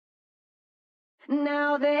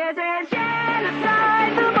Now there's a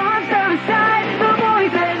genocide, the monster inside, the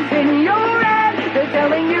voices in your head. They're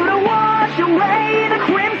telling you to wash away the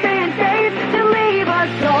crimson stains, to leave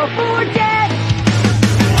us all for dead.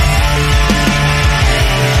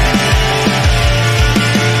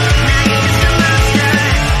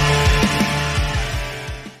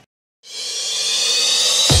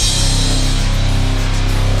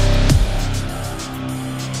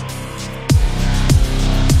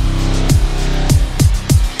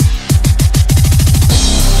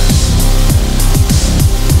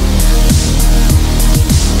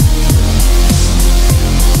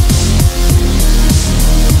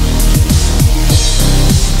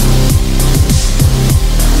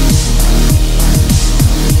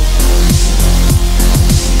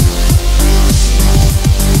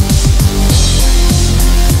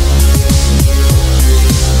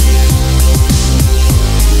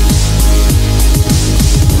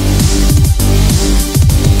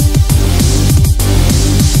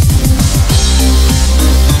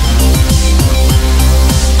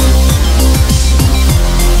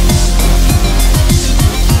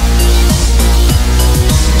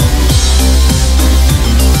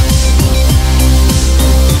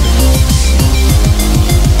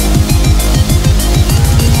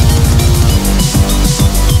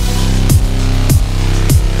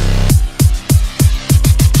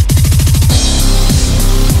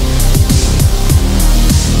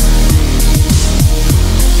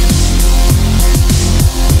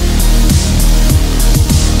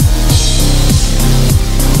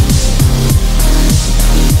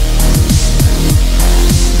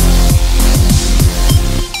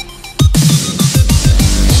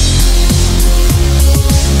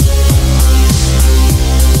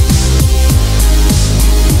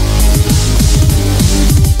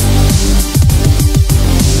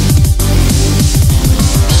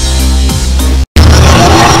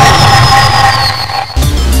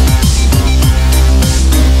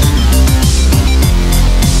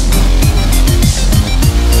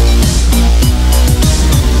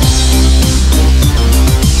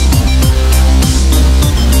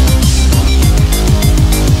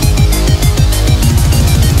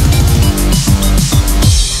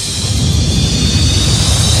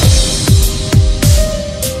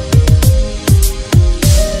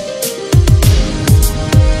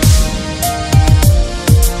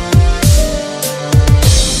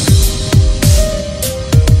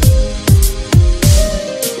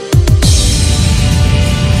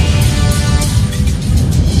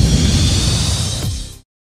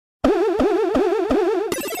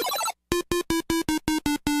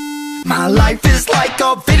 My life is like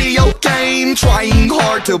a video game, trying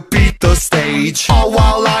hard to beat the stage, all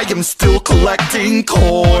while I am still collecting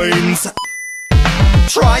coins.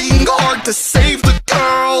 Trying hard to save the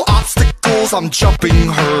girl, obstacles, I'm jumping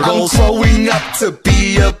hurdles. I'm growing up to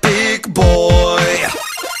be a big boy.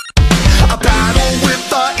 A battle with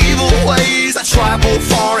the evil ways, I travel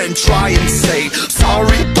far and try and say,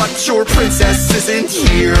 sorry, but your princess isn't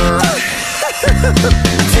here.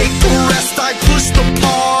 Take a rest, I push the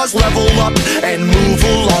pause, level up and move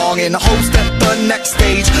along, in hopes that the next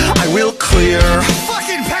stage I will clear.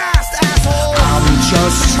 Fucking past, asshole! I'm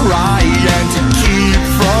just trying to keep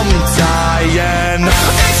from dying.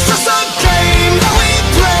 It's just a game that we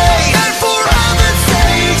play, and for heaven's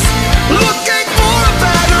sakes, looking for a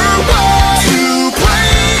better way to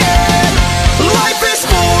play it. Life is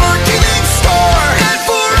for keeping score, and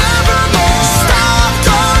forevermore. Stop,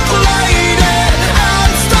 don't play it,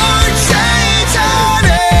 and start changing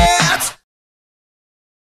it.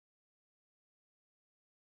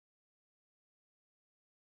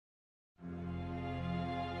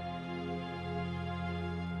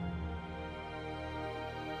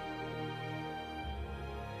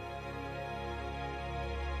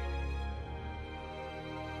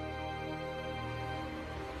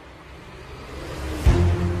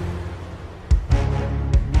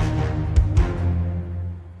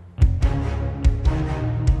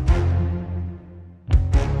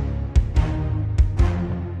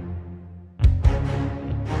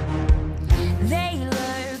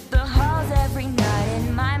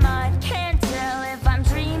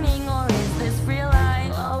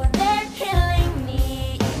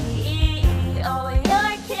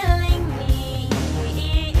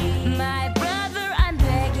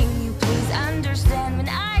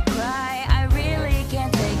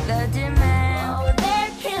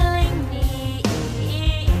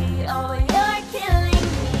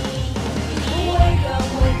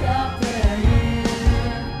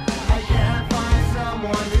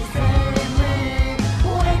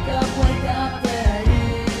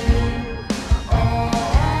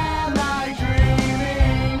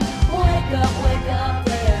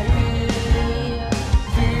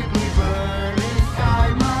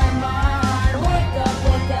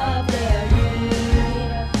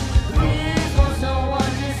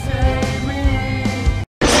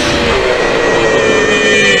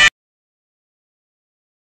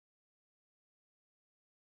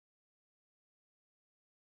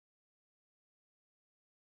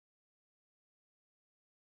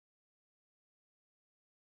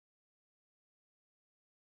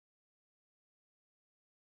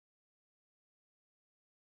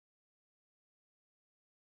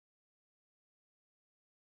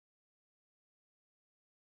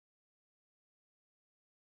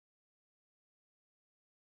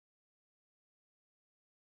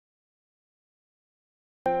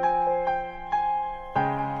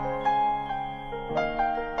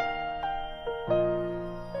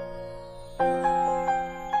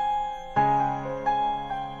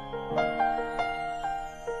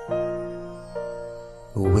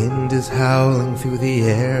 is howling through the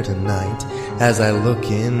air tonight as I look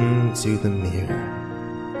into the mirror.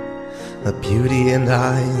 A beauty in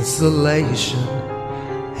isolation,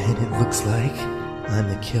 and it looks like I'm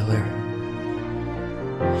the killer.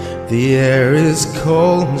 The air is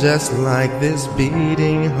cold, just like this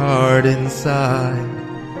beating heart inside.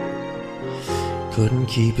 Couldn't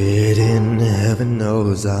keep it in, heaven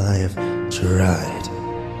knows I've tried.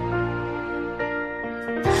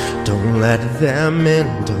 Don't let them in,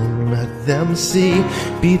 don't let them see.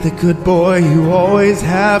 Be the good boy you always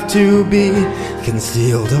have to be.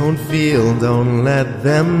 Conceal, don't feel, don't let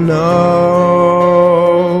them know.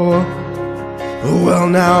 Well,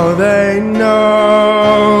 now they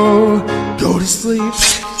know. Go to sleep,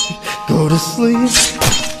 go to sleep.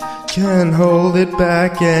 Can't hold it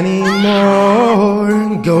back anymore.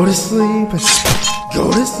 Go to sleep,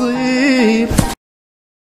 go to sleep.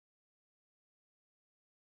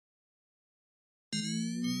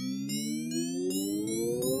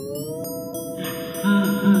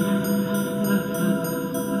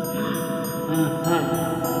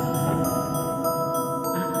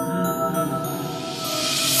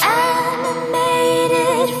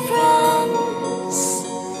 Animated friends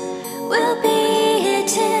will be here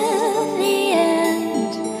till the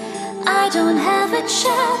end. I don't have a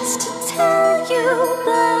chance to tell you,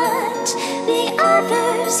 but the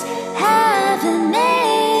others haven't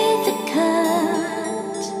made the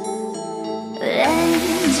cut.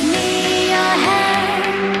 Lend me your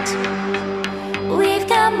hand. We've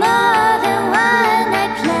got more than one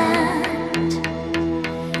night planned.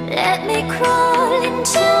 Let me crawl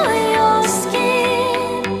into your skin.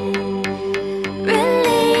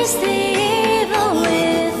 Release the evil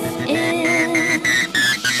within.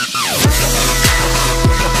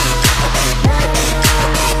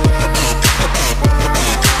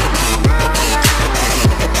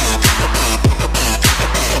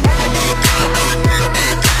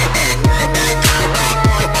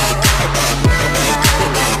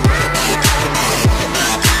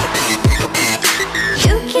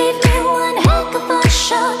 You gave me one heck of a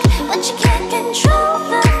shock, but you can't control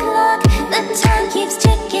the clock. The time keeps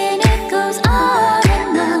ticking, it goes on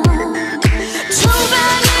and on. Too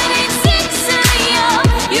bad it ain't 6 a.m.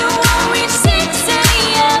 You won't reach 6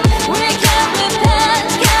 a.m. We can't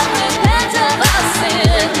repent of our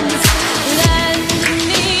sins. Lend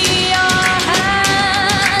me your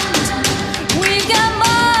hand. We've got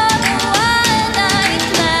more than one night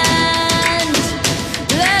planned.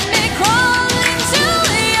 Let me crawl into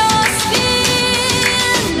your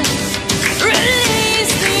skin.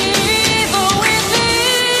 Release the evil within.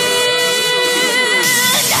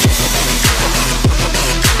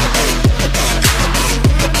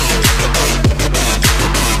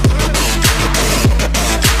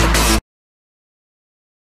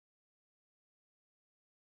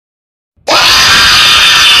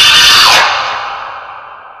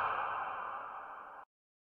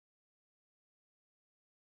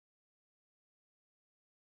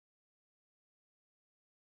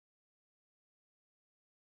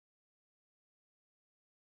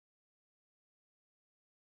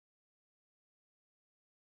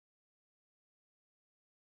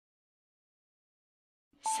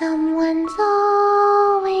 Someone's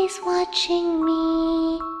always watching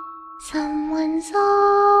me. Someone's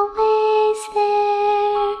always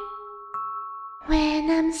there. When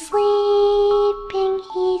I'm sleeping,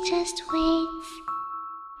 he just waits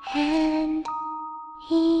and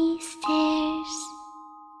he stares.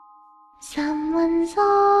 Someone's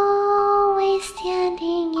always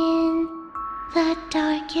standing in the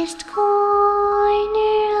darkest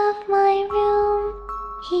corner of my room.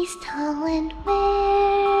 He's tall and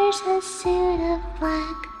wears a suit of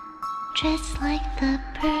black, dressed like the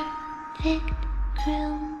perfect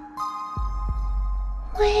groom.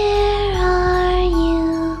 Where are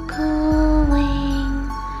you going?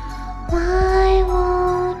 Why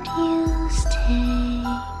won't you stay?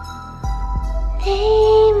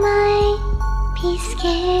 They might be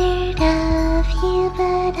scared of you,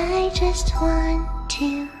 but I just want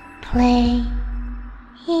to play.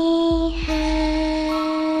 He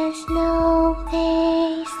has no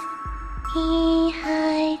face. He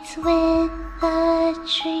hides with the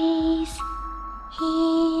trees. He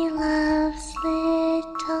loves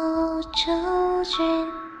little children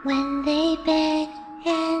when they beg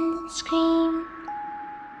and scream.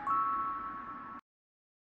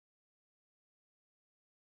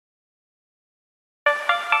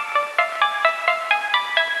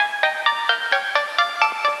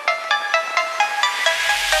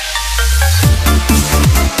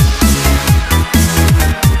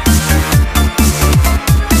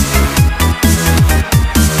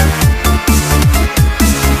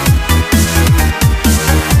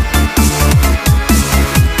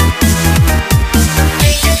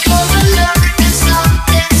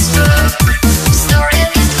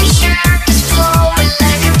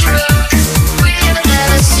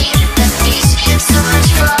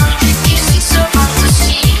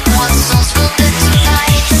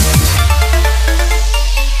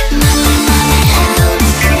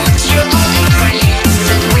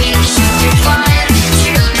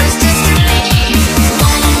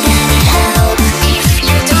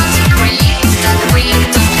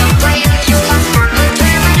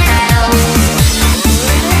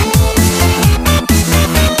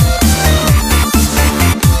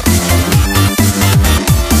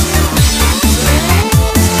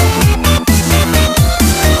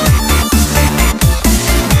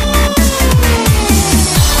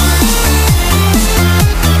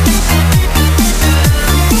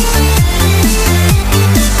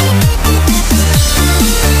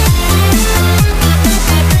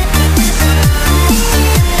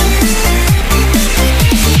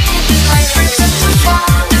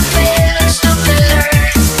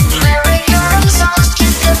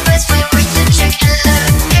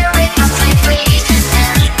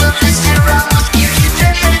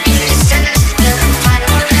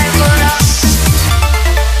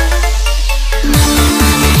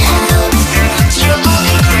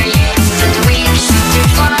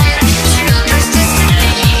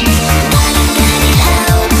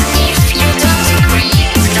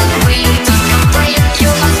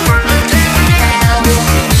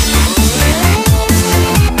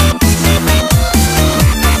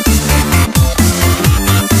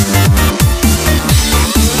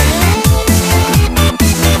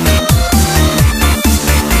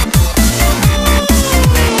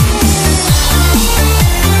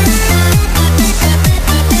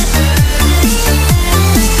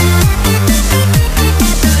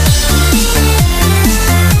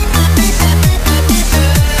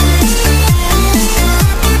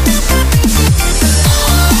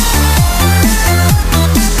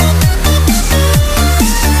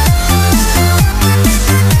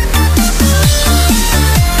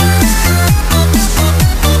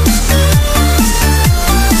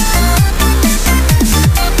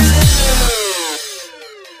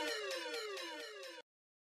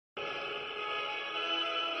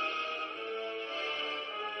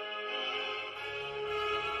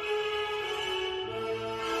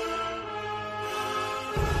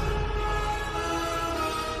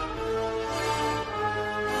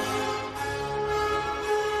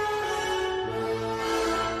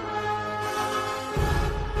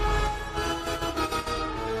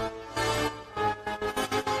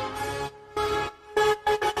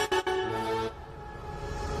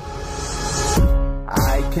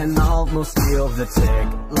 can almost feel the tick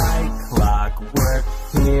like clockwork,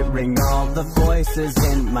 hearing all the voices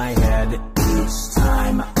in my head. Each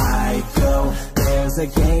time I go, there's a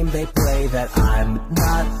game they play that I'm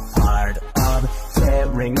not part of,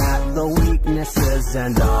 tearing at the weaknesses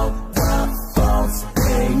and all the faults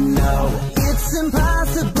they know. It's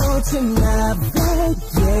impossible to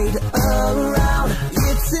navigate around.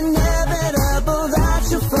 It's inevitable that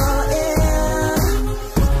you fall in.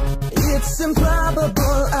 It's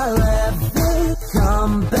improbable I'll ever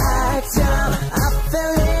come back down. I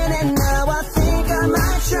fell in and now I think I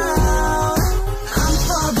might drown. I'm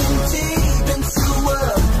falling deep into a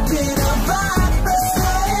pit of vipers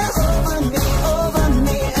swaying over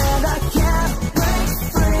me, and I can't break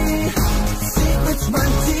free. Secrets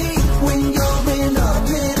run deep when you're in a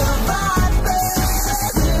pit of vipers.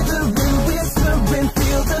 Slithering, whispering,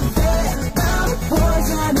 feel the venom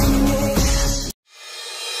poisoning me.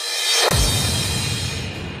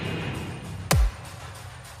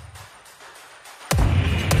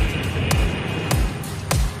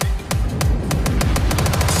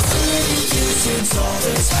 Since all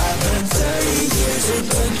this happened, 30 years it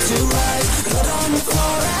took to rise. Blood on the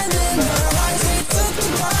floor and in their eyes, they took the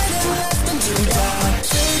bride and left them to die.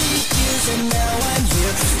 30 years and now I'm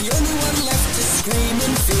here, the only one left to scream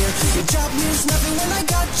in fear. Your job means nothing when I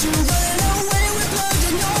got you running away with blood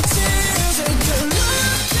in your tears. And you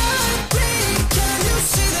look at me, can you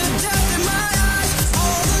see the death in my eyes?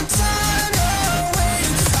 All the time you're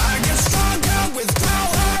waiting, I get stronger with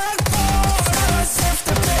power and force. Now I have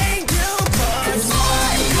to thank you.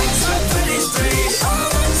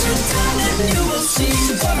 You will see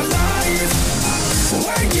what life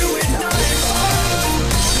when you ignite fire.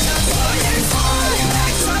 That's why I'm falling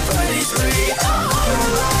back to 23.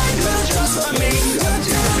 Alright, but just for me, your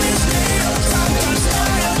time is near. Time goes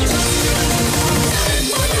by, I'm just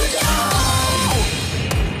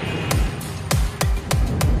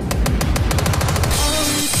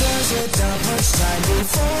there's not much time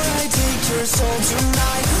before I take your soul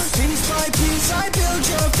tonight. Piece by piece I build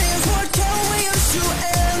your fears. What can we use to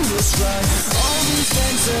end this run? All these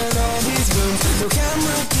vents and all these rooms, no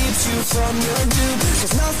camera keeps you from your doom.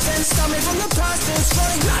 There's nothing stopping me from the past that's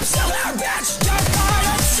running. I'm still there, bitch, you're by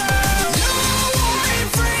yourself. You ain't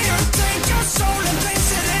free to take your soul and place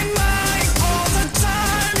it in mine. All the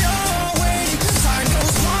time you're waiting, time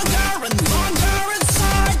goes longer and longer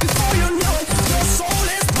inside. Before you know it, your soul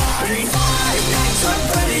is mine. 5 nights of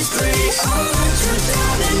 23, I'll let you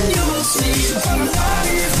down and you will see what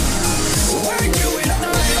life when you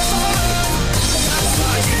ignite fire. That's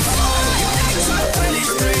why it's 5 nights of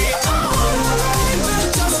 23. Alright, but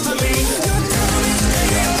just for me, your time is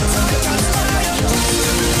near. Time goes by, I'm just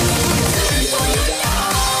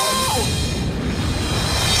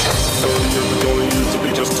Don't used to be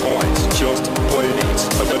just toys, just playmates,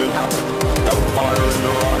 but then it happened. That fire in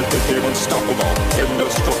their eyes became unstoppable,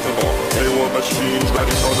 indestructible. They were machines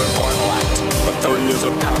ready for their final act. But 30 years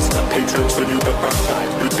have passed, the patriots renewed the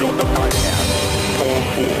franchise, rebuilt the Nightmare. Poor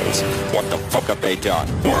fools, what the fuck have they done?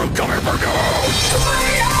 We're coming for you!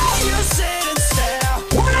 You say